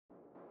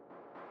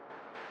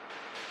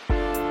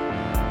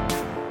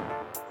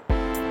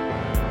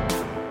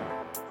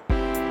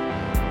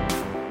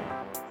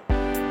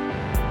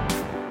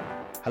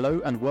Hello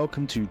and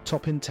welcome to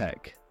Top in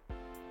Tech.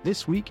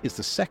 This week is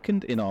the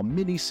second in our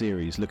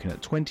mini-series looking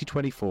at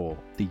 2024,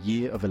 the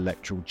year of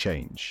electoral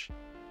change.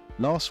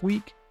 Last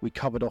week, we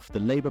covered off the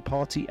Labour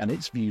Party and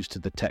its views to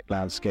the tech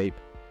landscape,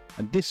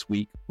 and this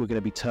week we're going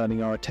to be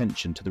turning our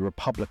attention to the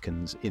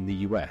Republicans in the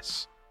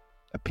US.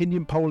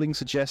 Opinion polling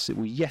suggests it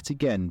will yet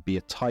again be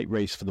a tight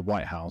race for the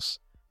White House.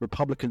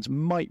 Republicans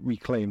might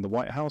reclaim the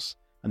White House,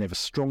 and they have a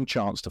strong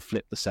chance to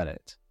flip the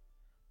Senate.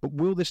 But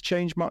will this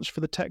change much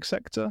for the tech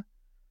sector?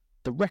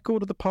 The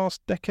record of the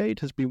past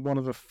decade has been one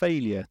of a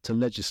failure to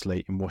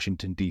legislate in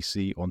Washington,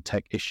 D.C. on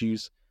tech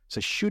issues,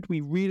 so should we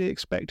really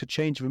expect a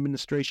change of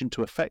administration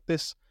to affect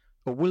this,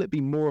 or will it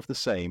be more of the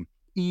same,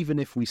 even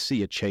if we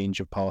see a change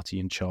of party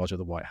in charge of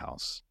the White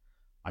House?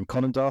 I'm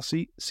Conan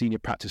Darcy, Senior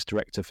Practice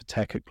Director for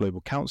Tech at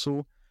Global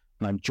Counsel,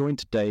 and I'm joined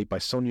today by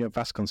Sonia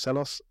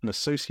Vasconcelos, an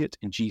Associate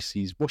in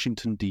GC's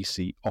Washington,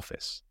 D.C.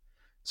 office.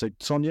 So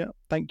Sonia,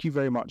 thank you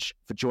very much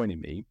for joining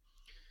me.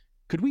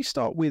 Could we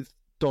start with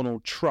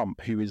Donald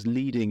Trump, who is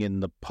leading in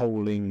the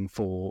polling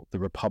for the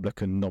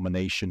Republican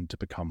nomination to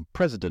become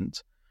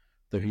president,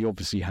 though he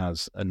obviously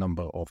has a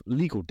number of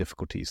legal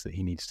difficulties that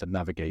he needs to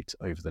navigate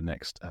over the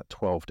next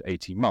 12 to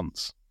 18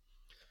 months.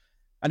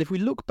 And if we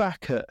look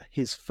back at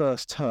his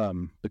first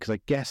term, because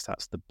I guess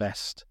that's the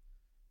best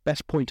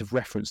point of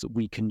reference that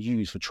we can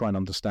use for trying to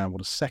understand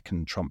what a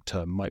second Trump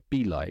term might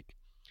be like,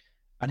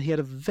 and he had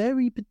a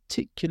very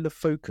particular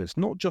focus,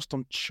 not just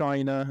on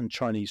China and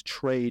Chinese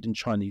trade and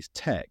Chinese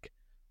tech,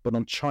 but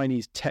on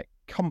Chinese tech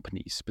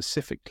companies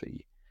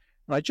specifically.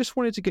 And I just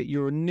wanted to get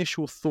your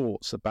initial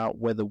thoughts about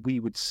whether we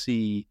would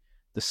see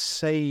the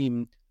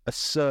same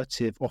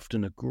assertive,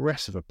 often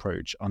aggressive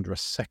approach under a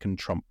second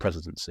Trump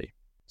presidency.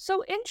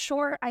 So in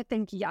short, I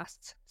think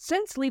yes.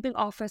 Since leaving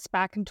office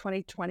back in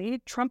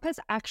 2020, Trump has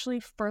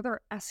actually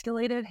further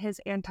escalated his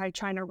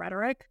anti-China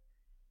rhetoric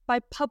by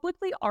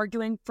publicly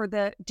arguing for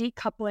the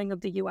decoupling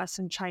of the US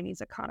and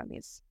Chinese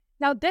economies.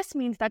 Now, this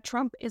means that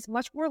Trump is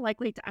much more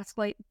likely to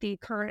escalate the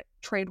current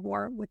trade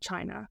war with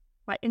China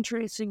by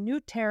introducing new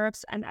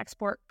tariffs and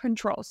export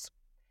controls.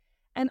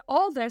 And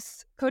all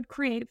this could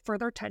create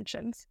further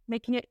tensions,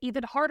 making it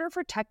even harder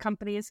for tech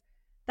companies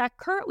that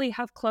currently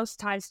have close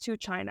ties to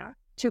China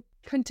to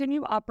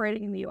continue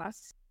operating in the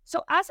US.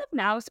 So as of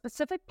now,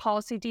 specific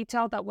policy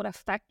detail that would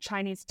affect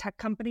Chinese tech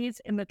companies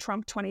in the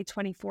Trump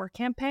 2024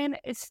 campaign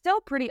is still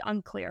pretty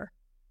unclear,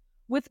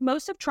 with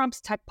most of Trump's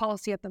tech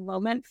policy at the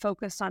moment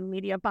focused on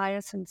media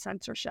bias and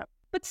censorship.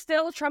 But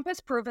still, Trump has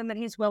proven that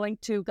he's willing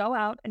to go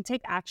out and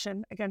take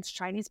action against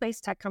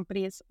Chinese-based tech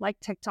companies like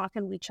TikTok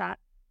and WeChat,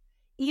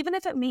 even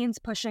if it means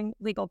pushing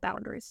legal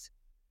boundaries.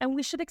 And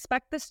we should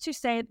expect this to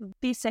stay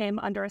the same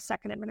under a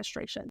second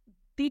administration.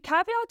 The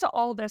caveat to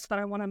all this that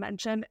I want to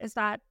mention is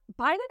that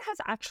Biden has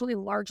actually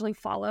largely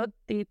followed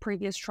the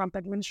previous Trump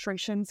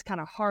administration's kind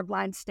of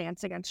hardline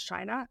stance against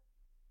China.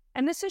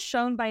 And this is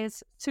shown by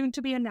his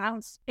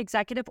soon-to-be-announced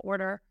executive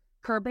order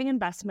curbing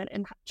investment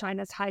in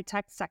China's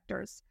high-tech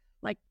sectors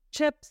like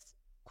chips,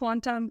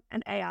 quantum,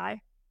 and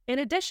AI, in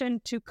addition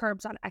to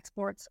curbs on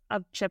exports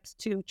of chips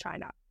to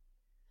China.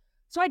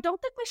 So I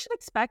don't think we should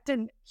expect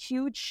a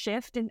huge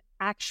shift in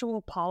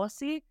actual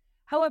policy.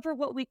 However,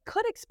 what we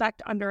could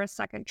expect under a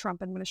second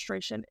Trump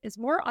administration is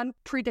more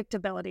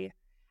unpredictability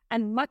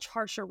and much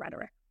harsher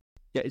rhetoric.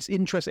 Yeah, it's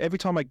interesting. Every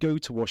time I go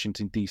to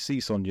Washington, D.C.,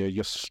 Sonia,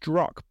 you're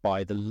struck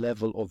by the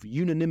level of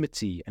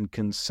unanimity and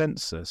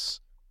consensus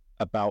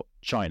about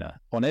China.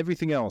 On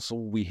everything else,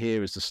 all we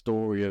hear is the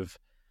story of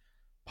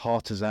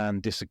partisan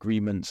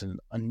disagreements and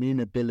an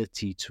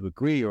inability to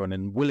agree or an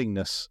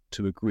unwillingness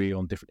to agree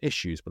on different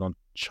issues. But on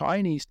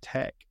Chinese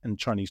tech and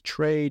Chinese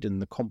trade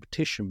and the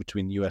competition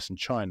between the US and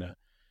China,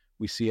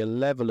 we see a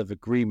level of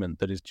agreement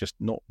that is just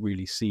not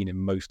really seen in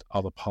most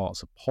other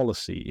parts of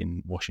policy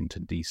in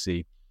Washington,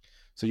 D.C.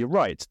 So you're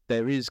right,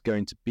 there is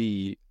going to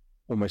be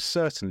almost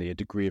certainly a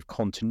degree of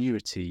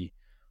continuity,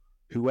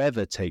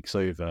 whoever takes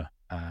over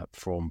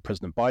from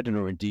President Biden,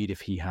 or indeed if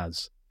he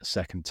has a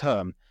second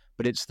term,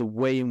 but it's the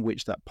way in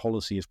which that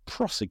policy is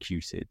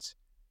prosecuted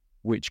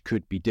which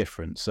could be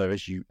different. So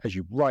as you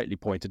rightly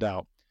pointed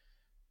out,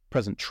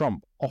 President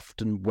Trump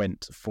often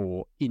went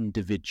for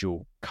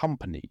individual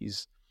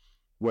companies,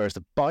 whereas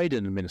the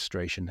Biden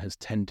administration has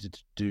tended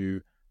to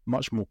do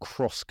much more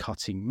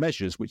cross-cutting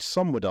measures, which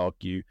some would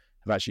argue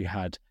have actually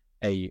had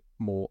a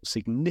more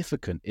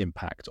significant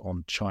impact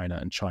on China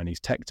and Chinese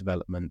tech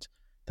development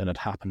than had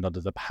happened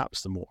under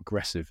perhaps the more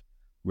aggressive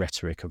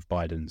rhetoric of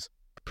Biden's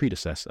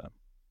predecessor.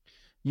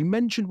 You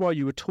mentioned while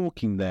you were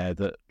talking there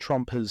that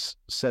Trump has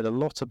said a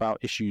lot about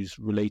issues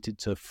related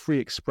to free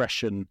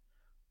expression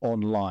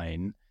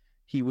online.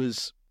 He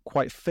was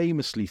quite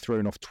famously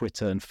thrown off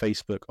Twitter and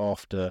Facebook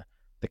after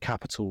the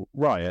Capitol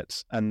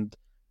riots, and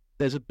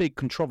there's a big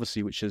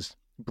controversy which has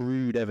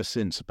brewed ever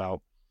since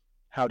about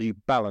how do you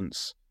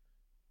balance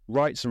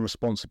rights and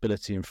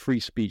responsibility and free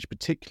speech,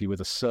 particularly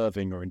with a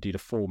serving or indeed a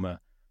former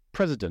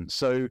president.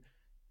 So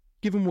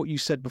given what you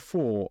said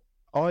before,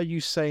 are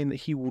you saying that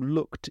he will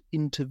look to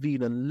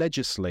intervene and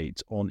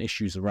legislate on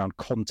issues around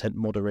content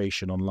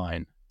moderation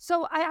online?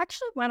 So I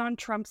actually went on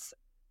Trump's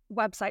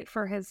website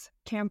for his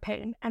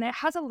campaign, and it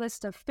has a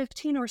list of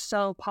 15 or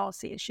so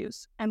policy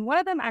issues. And one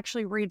of them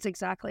actually reads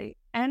exactly,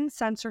 end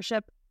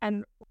censorship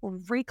and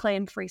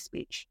reclaim free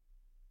speech.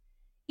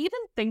 Even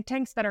think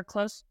tanks that are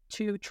close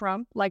to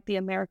Trump, like the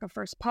America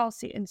First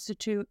Policy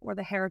Institute or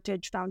the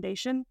Heritage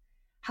Foundation,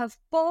 have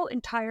full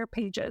entire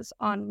pages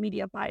on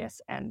media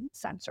bias and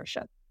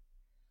censorship.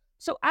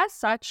 So as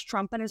such,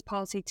 Trump and his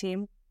policy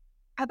team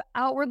have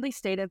outwardly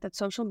stated that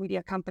social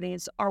media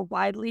companies are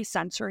widely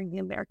censoring the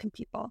American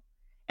people,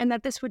 and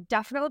that this would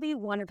definitely be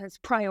one of his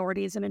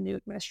priorities in a new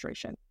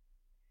administration.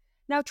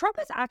 Now, Trump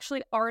has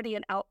actually already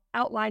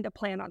outlined a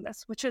plan on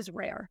this, which is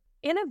rare.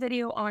 In a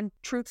video on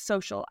Truth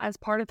Social as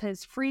part of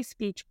his free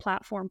speech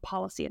platform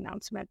policy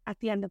announcement at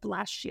the end of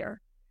last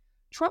year,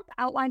 Trump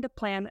outlined a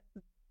plan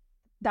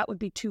that would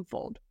be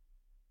twofold.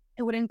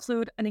 It would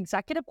include an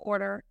executive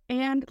order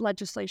and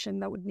legislation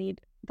that would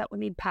need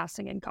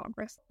passing in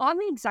Congress. On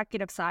the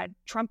executive side,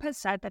 Trump has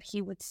said that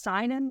he would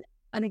sign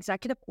an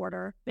executive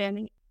order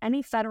banning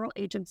any federal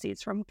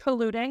agencies from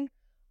colluding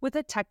with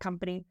a tech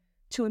company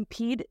to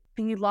impede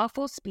the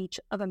lawful speech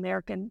of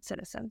American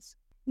citizens.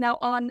 Now,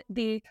 on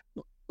the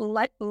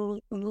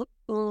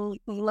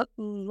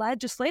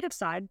legislative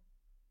side,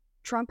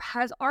 Trump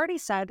has already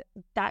said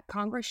that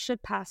Congress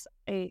should pass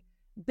a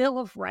Bill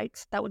of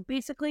Rights that would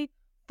basically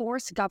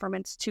force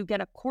governments to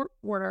get a court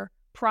order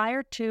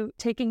prior to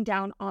taking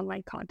down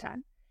online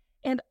content,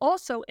 and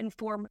also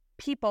inform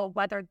people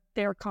whether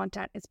their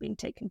content is being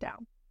taken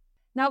down.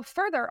 Now,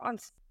 further, on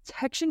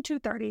Section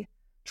 230,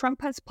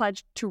 Trump has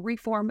pledged to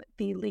reform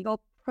the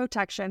legal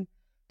protection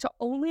to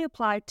only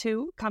apply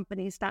to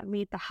companies that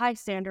meet the high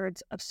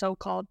standards of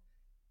so-called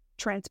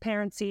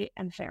transparency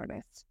and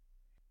fairness.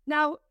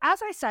 Now,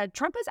 as I said,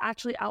 Trump has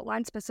actually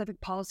outlined specific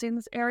policy in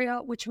this area,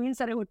 which means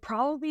that it would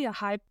probably be a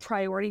high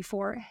priority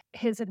for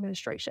his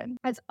administration,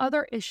 as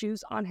other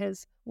issues on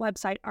his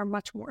website are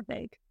much more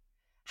vague.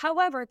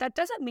 However, that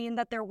doesn't mean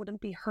that there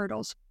wouldn't be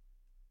hurdles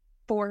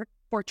for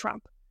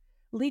Trump.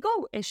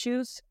 Legal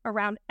issues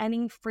around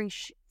any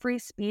free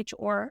speech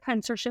or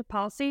censorship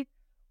policy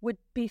would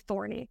be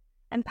thorny,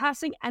 and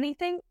passing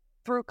anything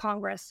through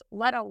Congress,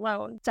 let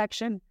alone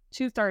Section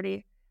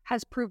 230,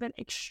 has proven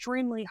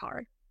extremely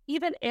hard,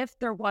 even if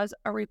there was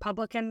a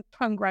Republican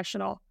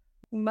congressional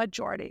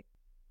majority.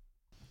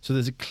 So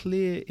there's a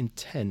clear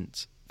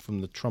intent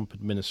from the Trump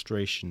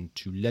administration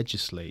to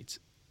legislate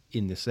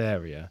in this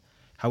area.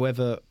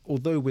 However,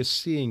 although we're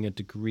seeing a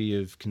degree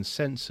of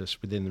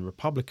consensus within the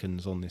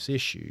Republicans on this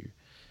issue,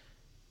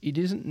 it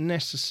isn't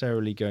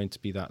necessarily going to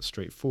be that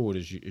straightforward.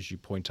 As you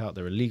point out,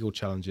 there are legal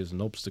challenges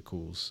and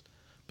obstacles,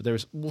 but there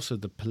is also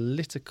the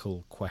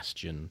political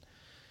question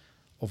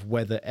of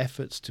whether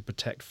efforts to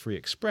protect free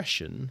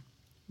expression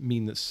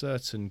mean that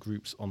certain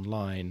groups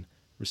online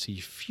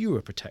receive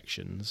fewer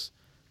protections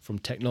from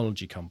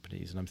technology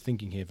companies. And I'm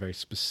thinking here very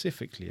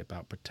specifically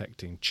about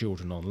protecting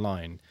children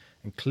online.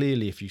 And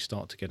clearly, if you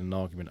start to get an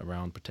argument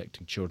around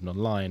protecting children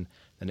online,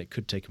 then it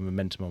could take a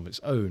momentum of its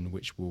own,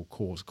 which will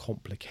cause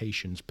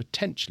complications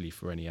potentially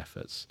for any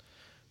efforts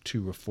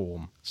to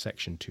reform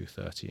Section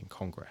 230 in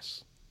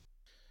Congress.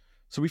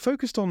 So we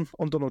focused on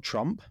Donald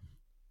Trump,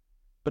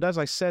 but as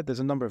I said, there's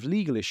a number of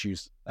legal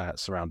issues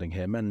surrounding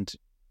him. And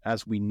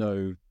as we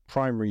know,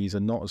 primaries are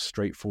not as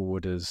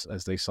straightforward as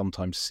they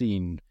sometimes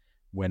seem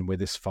when we're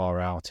this far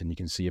out and you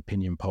can see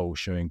opinion polls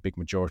showing big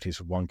majorities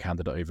for one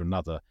candidate over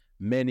another.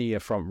 Many a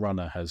front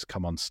runner has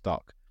come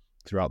unstuck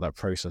throughout that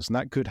process, and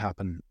that could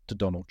happen to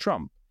Donald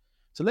Trump.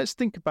 So let's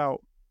think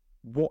about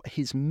what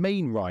his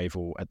main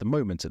rival, at the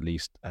moment at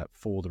least,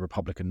 for the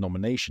Republican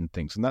nomination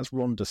thinks, and that's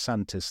Ron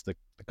DeSantis, the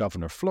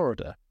governor of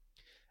Florida.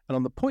 And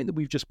on the point that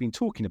we've just been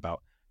talking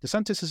about,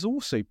 DeSantis has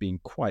also been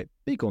quite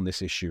big on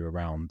this issue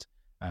around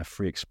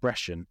free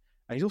expression,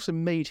 and he's also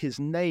made his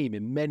name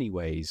in many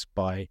ways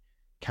by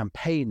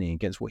campaigning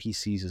against what he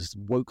sees as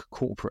woke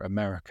corporate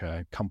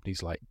America,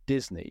 companies like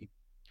Disney.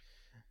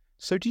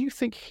 So do you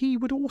think he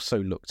would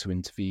also look to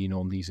intervene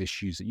on these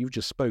issues that you've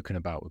just spoken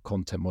about with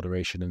content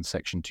moderation and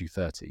Section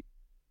 230?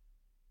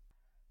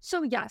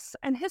 So yes,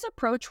 and his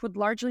approach would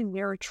largely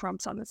mirror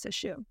Trump's on this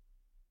issue.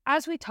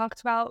 As we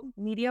talked about,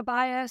 media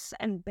bias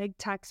and big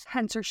tech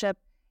censorship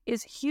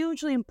is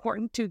hugely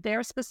important to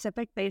their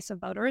specific base of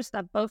voters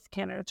that both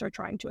candidates are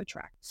trying to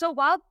attract. So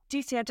while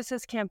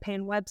DeSantis'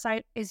 campaign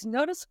website is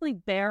noticeably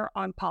bare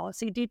on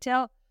policy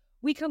detail,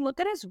 we can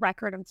look at his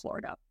record in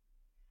Florida.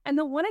 And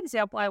the one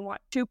example I want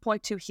to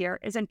point to here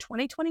is in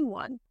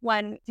 2021,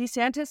 when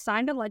DeSantis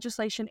signed a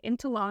legislation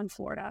into law in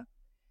Florida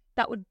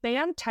that would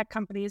ban tech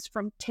companies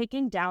from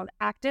taking down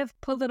active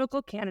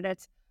political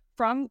candidates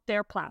from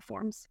their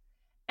platforms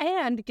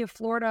and give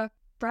Florida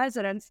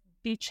residents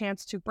the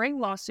chance to bring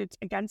lawsuits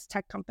against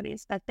tech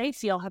companies that they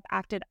feel have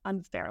acted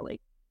unfairly.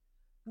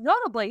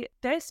 Notably,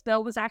 this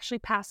bill was actually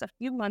passed a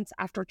few months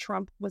after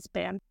Trump was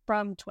banned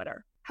from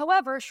Twitter.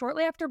 However,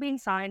 shortly after being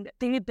signed,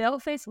 the bill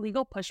faced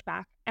legal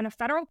pushback, and a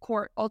federal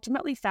court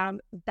ultimately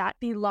found that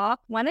the law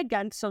went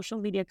against social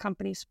media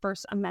companies'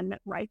 First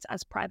Amendment rights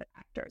as private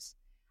actors.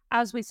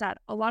 as we said,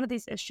 a lot of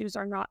these issues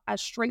are not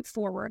as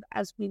straightforward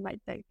as we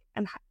might think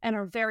and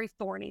are very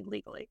thorny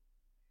legally.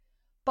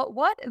 But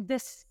what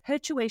this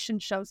situation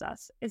shows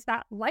us is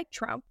that, like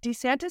Trump,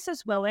 DeSantis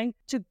is willing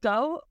to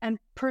go and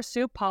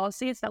pursue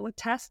policies that would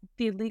test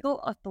the legal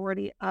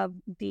authority of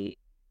the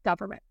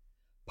government,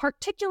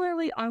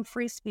 particularly on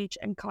free speech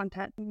and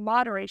content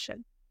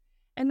moderation.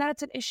 And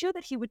that's an issue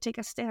that he would take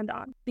a stand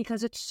on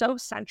because it's so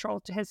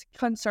central to his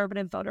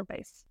conservative voter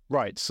base.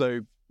 Right.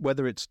 So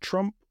whether it's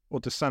Trump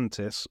or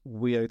DeSantis,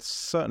 we are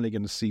certainly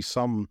going to see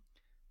some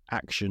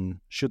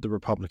action should the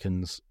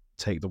Republicans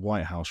take the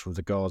White House with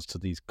regards to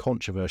these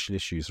controversial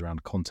issues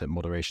around content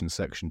moderation,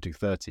 Section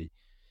 230.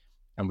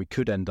 And we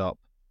could end up,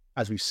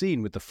 as we've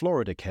seen with the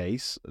Florida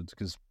case,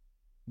 because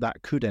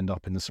that could end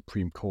up in the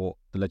Supreme Court,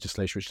 the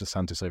legislation which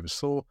DeSantis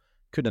oversaw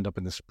could end up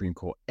in the Supreme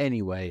Court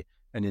anyway.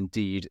 And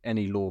indeed,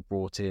 any law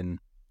brought in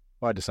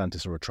by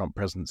DeSantis or a Trump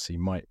presidency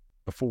might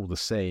befall the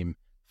same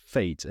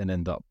fate and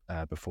end up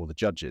before the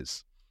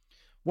judges.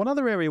 One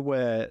other area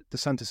where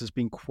DeSantis has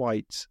been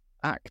quite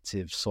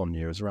active,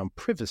 Sonia, is around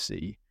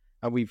privacy.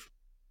 And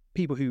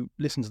people who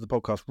listen to the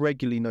podcast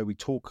regularly know we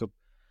talk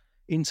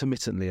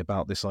intermittently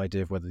about this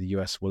idea of whether the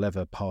US will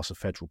ever pass a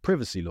federal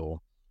privacy law.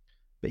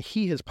 But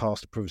he has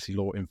passed a privacy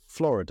law in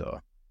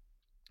Florida.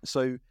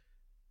 So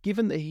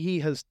given that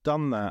he has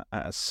done that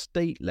at a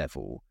state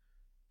level,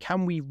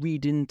 can we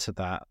read into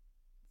that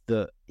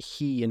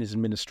he and his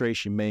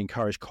administration may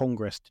encourage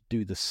Congress to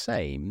do the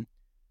same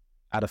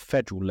at a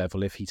federal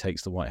level if he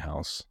takes the White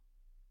House?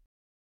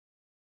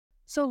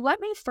 So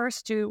let me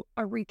first do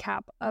a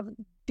recap of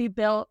the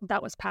bill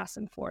that was passed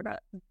in Florida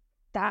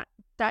that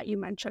you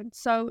mentioned.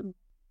 So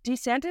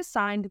DeSantis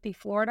signed the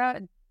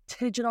Florida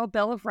Digital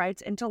Bill of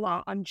Rights into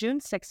law on June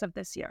 6th of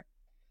this year,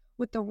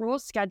 with the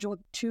rules scheduled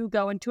to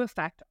go into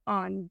effect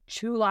on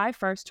July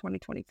 1st,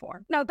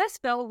 2024. Now, this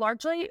bill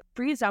largely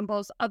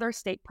resembles other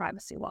state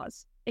privacy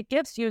laws. It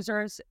gives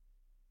users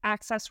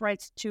access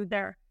rights to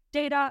their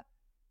data,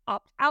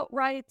 opt-out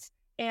rights,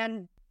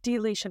 and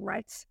deletion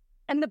rights.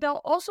 And the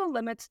bill also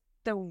limits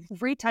the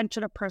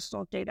retention of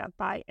personal data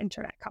by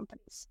internet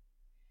companies.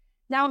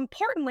 Now,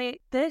 importantly,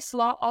 this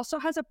law also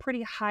has a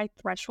pretty high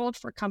threshold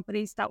for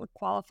companies that would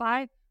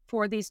qualify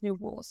for these new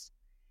rules.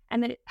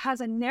 And it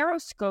has a narrow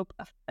scope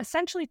of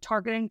essentially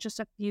targeting just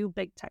a few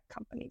big tech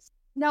companies.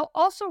 Now,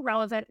 also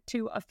relevant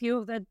to a few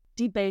of the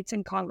debates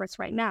in Congress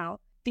right now,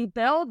 the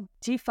bill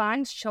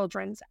defines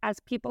children as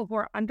people who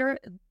are under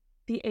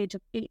the age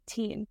of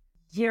 18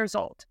 years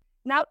old.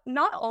 Now,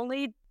 not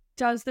only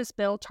does this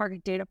bill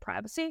target data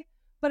privacy,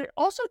 but it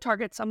also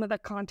targets some of the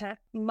content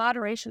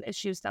moderation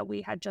issues that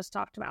we had just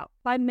talked about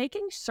by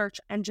making search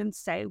engines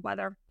say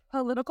whether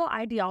political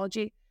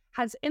ideology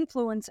has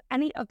influenced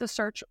any of the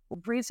search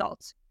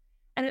results.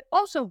 And it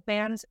also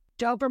bans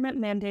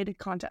government-mandated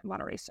content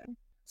moderation.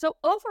 So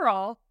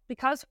overall,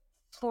 because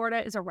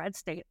Florida is a red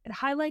state, it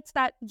highlights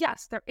that,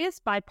 yes, there is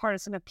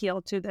bipartisan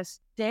appeal to this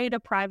data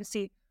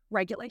privacy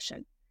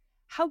regulation.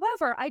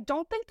 However, I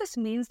don't think this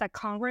means that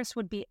Congress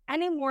would be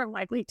any more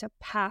likely to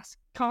pass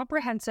a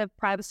comprehensive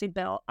privacy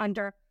bill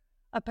under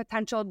a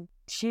potential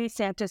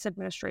DeSantis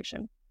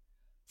administration.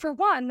 For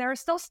one, there are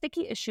still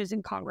sticky issues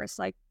in Congress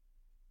like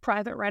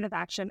private right of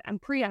action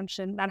and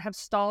preemption that have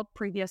stalled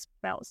previous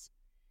bills.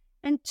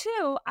 And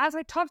two, as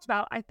I talked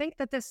about, I think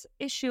that this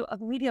issue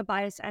of media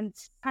bias and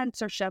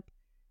censorship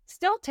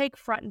still take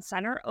front and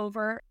center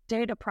over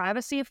data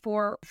privacy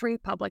for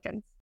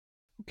Republicans.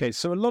 Okay,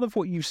 so a lot of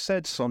what you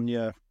said,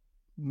 Sonia,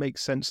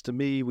 makes sense to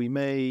me. We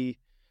may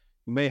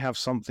have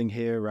something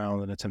here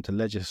around an attempt to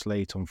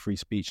legislate on free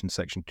speech in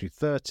Section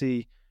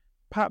 230.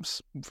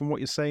 Perhaps from what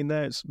you're saying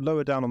there, it's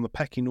lower down on the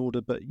pecking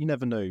order, but you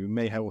never know. We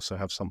may also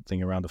have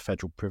something around a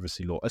federal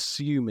privacy law,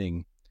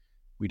 assuming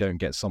we don't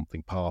get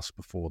something passed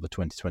before the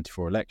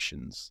 2024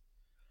 elections.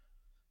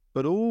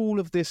 But all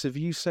of this, as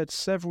you said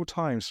several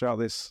times throughout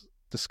this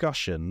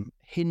discussion,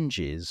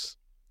 hinges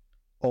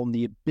on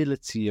the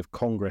ability of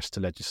Congress to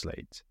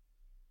legislate.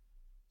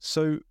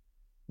 So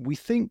we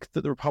think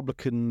that the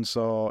Republicans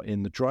are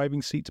in the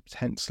driving seat to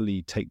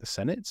potentially take the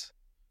Senate.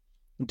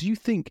 Do you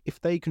think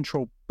if they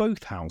control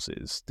both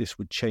houses, this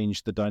would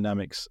change the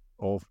dynamics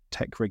of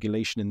tech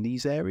regulation in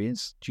these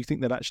areas? Do you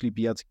think they'd actually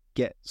be able to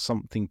get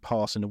something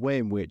passed in a way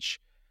in which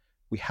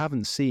we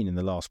haven't seen in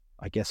the last,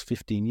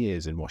 15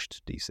 years in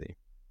Washington, D.C.?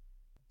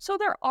 So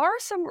there are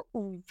some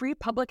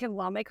Republican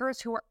lawmakers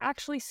who are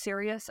actually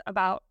serious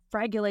about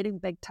regulating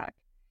big tech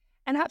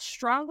and have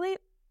strongly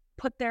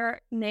put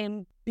their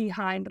name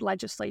behind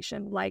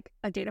legislation like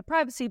a data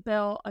privacy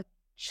bill, a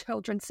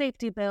children's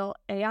safety bill,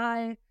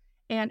 AI,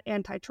 and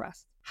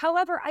antitrust.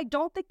 However, I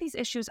don't think these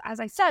issues, as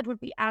I said, would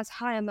be as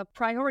high on the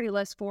priority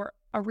list for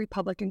a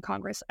Republican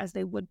Congress as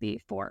they would be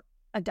for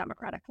a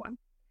Democratic one.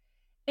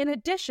 In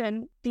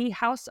addition, the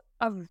House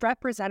of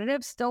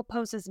Representatives still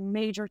poses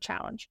major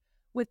challenge,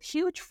 with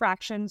huge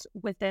fractions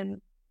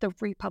within the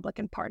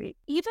Republican Party.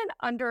 Even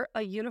under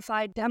a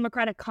unified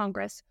Democratic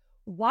Congress,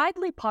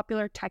 widely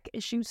popular tech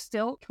issues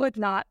still could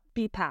not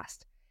be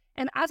passed.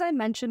 And as I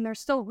mentioned,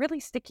 there's still really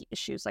sticky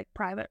issues like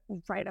private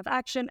right of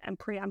action and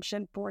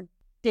preemption for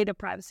data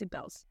privacy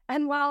bills.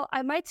 And while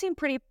I might seem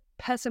pretty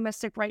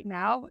pessimistic right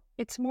now,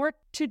 it's more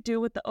to do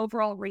with the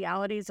overall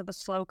realities of a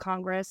slow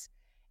Congress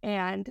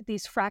and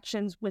these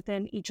fractions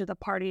within each of the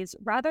parties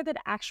rather than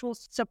actual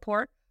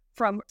support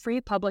from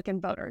Republican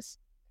voters.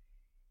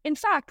 In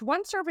fact,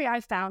 one survey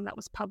I found that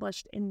was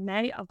published in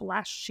May of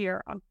last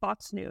year on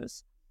Fox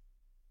News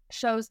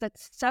shows that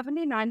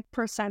 79%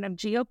 of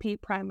GOP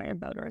primary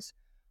voters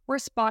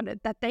responded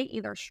that they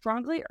either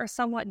strongly or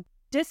somewhat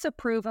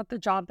disapprove of the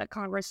job that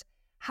Congress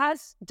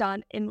has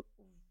done in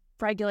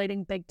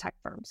regulating big tech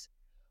firms,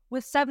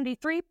 with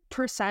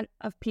 73%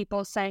 of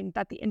people saying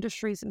that the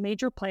industry's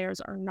major players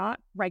are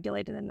not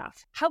regulated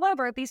enough.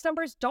 However, these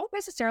numbers don't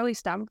necessarily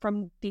stem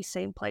from the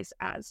same place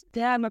as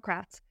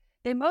Democrats.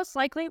 They most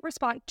likely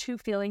respond to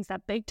feelings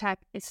that big tech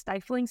is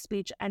stifling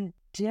speech and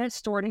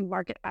distorting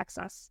market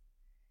access.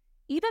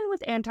 Even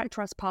with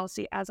antitrust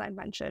policy, as I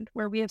mentioned,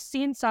 where we have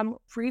seen some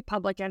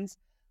Republicans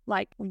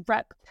like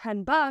Rep.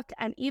 Ken Buck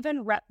and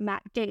even Rep.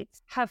 Matt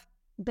Gaetz have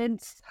been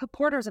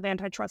supporters of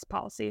antitrust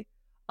policy,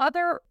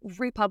 other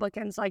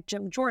Republicans like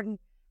Jim Jordan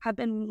have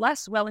been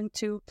less willing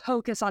to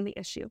focus on the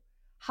issue,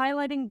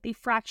 highlighting the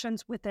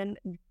fractions within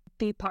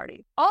the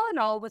party. All in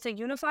all, with a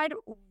unified,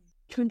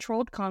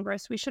 controlled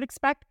Congress, we should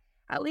expect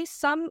at least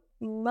some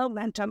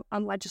momentum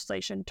on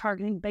legislation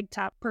targeting big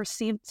tech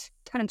perceived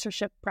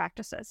censorship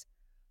practices,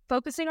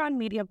 focusing on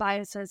media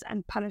biases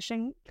and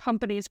punishing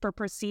companies for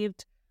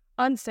perceived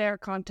unfair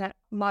content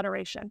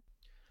moderation.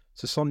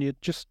 So, Sonia,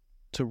 just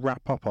to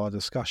wrap up our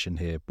discussion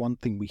here, one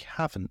thing we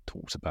haven't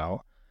talked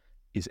about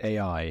is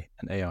AI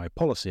and AI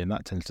policy, and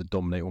that tends to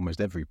dominate almost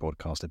every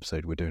podcast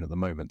episode we're doing at the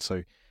moment.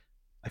 So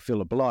I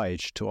feel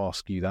obliged to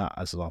ask you that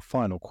as our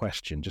final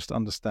question, just to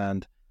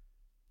understand,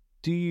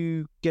 do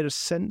you get a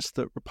sense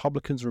that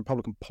Republicans and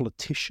Republican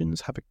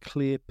politicians have a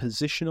clear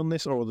position on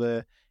this,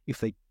 or if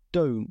they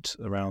don't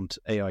around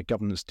AI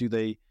governance, do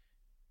they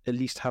at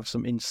least have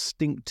some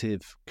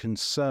instinctive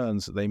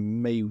concerns that they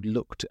may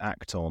look to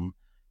act on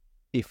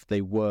if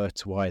they were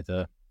to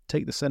either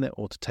take the Senate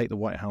or to take the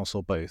White House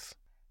or both?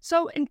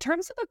 So in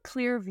terms of a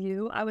clear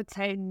view, I would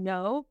say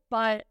no.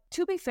 But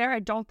to be fair, I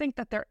don't think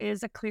that there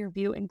is a clear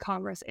view in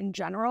Congress in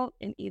general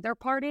in either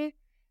party.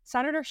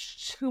 Senator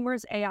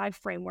Schumer's AI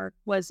framework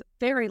was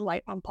very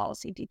light on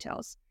policy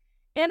details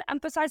and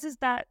emphasizes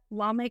that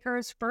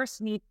lawmakers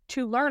first need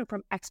to learn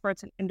from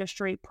experts in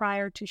industry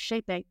prior to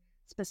shaping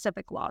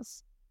specific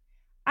laws.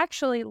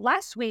 Actually,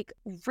 last week,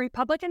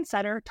 Republican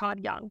Senator Todd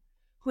Young,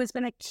 who has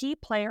been a key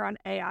player on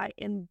AI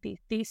in the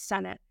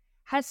Senate,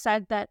 has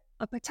said that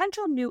a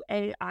potential new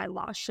AI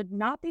law should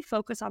not be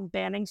focused on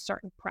banning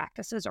certain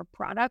practices or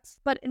products,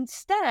 but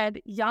instead,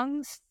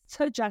 Young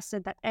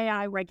suggested that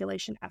AI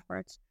regulation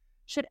efforts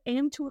should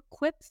aim to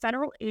equip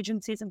federal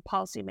agencies and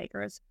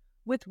policymakers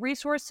with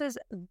resources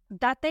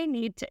that they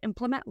need to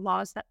implement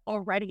laws that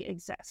already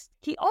exist.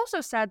 He also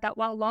said that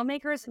while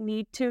lawmakers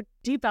need to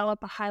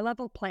develop a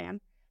high-level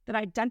plan that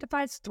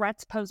identifies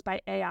threats posed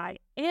by AI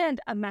and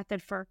a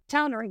method for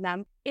countering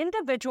them,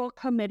 individual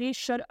committees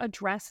should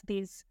address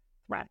these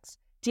threats,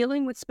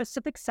 dealing with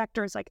specific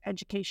sectors like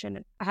education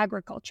and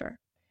agriculture,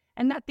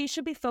 and that these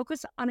should be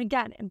focused on,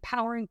 again,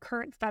 empowering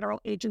current federal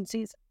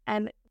agencies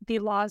and the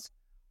laws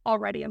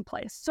already in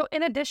place. So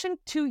in addition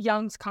to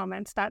Young's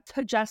comments that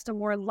suggest a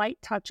more light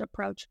touch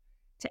approach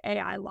to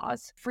AI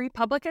laws,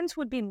 Republicans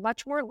would be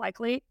much more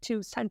likely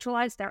to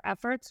centralize their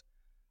efforts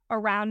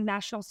around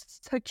national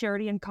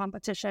security and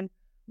competition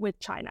with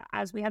China,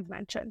 as we have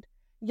mentioned.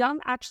 Young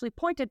actually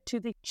pointed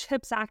to the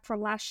CHIPS Act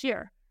from last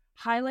year,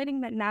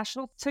 highlighting that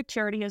national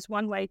security is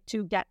one way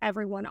to get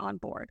everyone on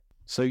board.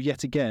 So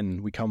yet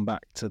again, we come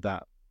back to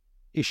that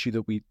issue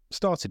that we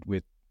started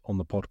with on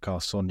the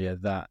podcast, Sonia,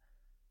 that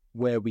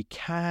where we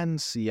can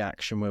see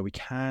action, where we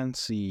can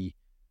see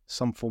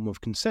some form of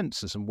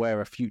consensus, and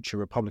where a future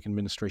Republican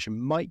administration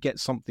might get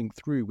something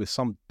through with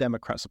some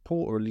Democrat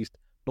support, or at least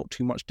not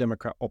too much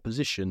Democrat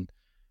opposition,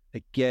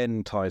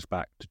 again ties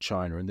back to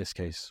China, in this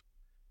case,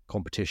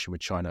 competition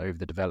with China over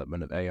the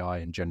development of AI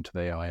and generative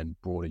AI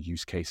and broader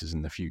use cases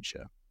in the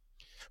future.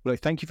 Well,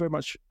 thank you very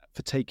much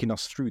for taking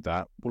us through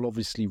that. We'll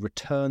obviously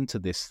return to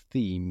this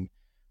theme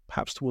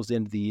perhaps towards the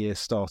end of the year,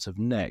 start of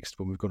next,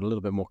 when we've got a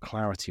little bit more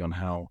clarity on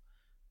how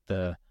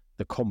the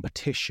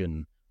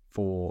competition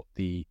for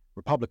the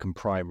Republican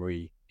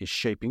primary is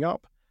shaping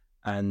up,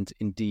 and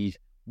indeed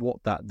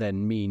what that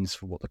then means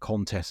for what the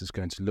contest is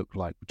going to look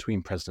like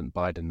between President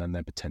Biden and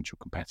their potential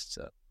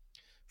competitor.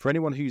 For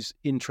anyone who's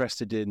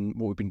interested in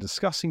what we've been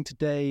discussing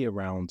today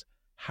around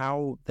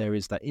how there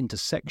is that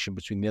intersection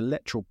between the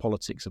electoral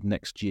politics of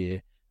next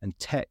year and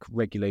tech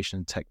regulation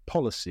and tech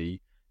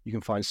policy, you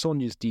can find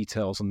Sonia's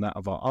details and that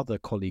of our other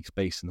colleagues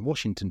based in the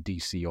Washington,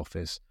 D.C.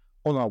 office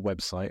on our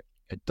website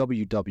at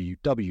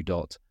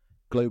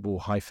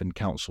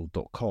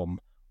www.global-council.com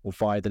or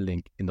via the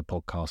link in the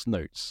podcast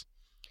notes.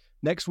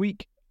 Next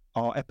week,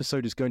 our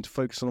episode is going to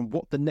focus on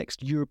what the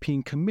next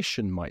European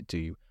Commission might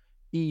do.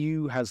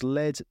 EU has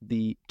led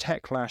the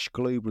techlash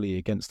globally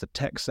against the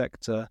tech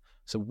sector,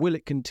 so will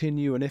it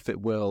continue, and if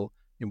it will,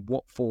 in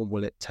what form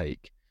will it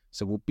take?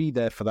 So we'll be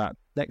there for that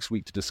next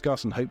week to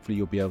discuss, and hopefully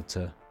you'll be able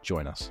to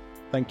join us.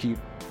 Thank you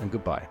and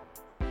goodbye.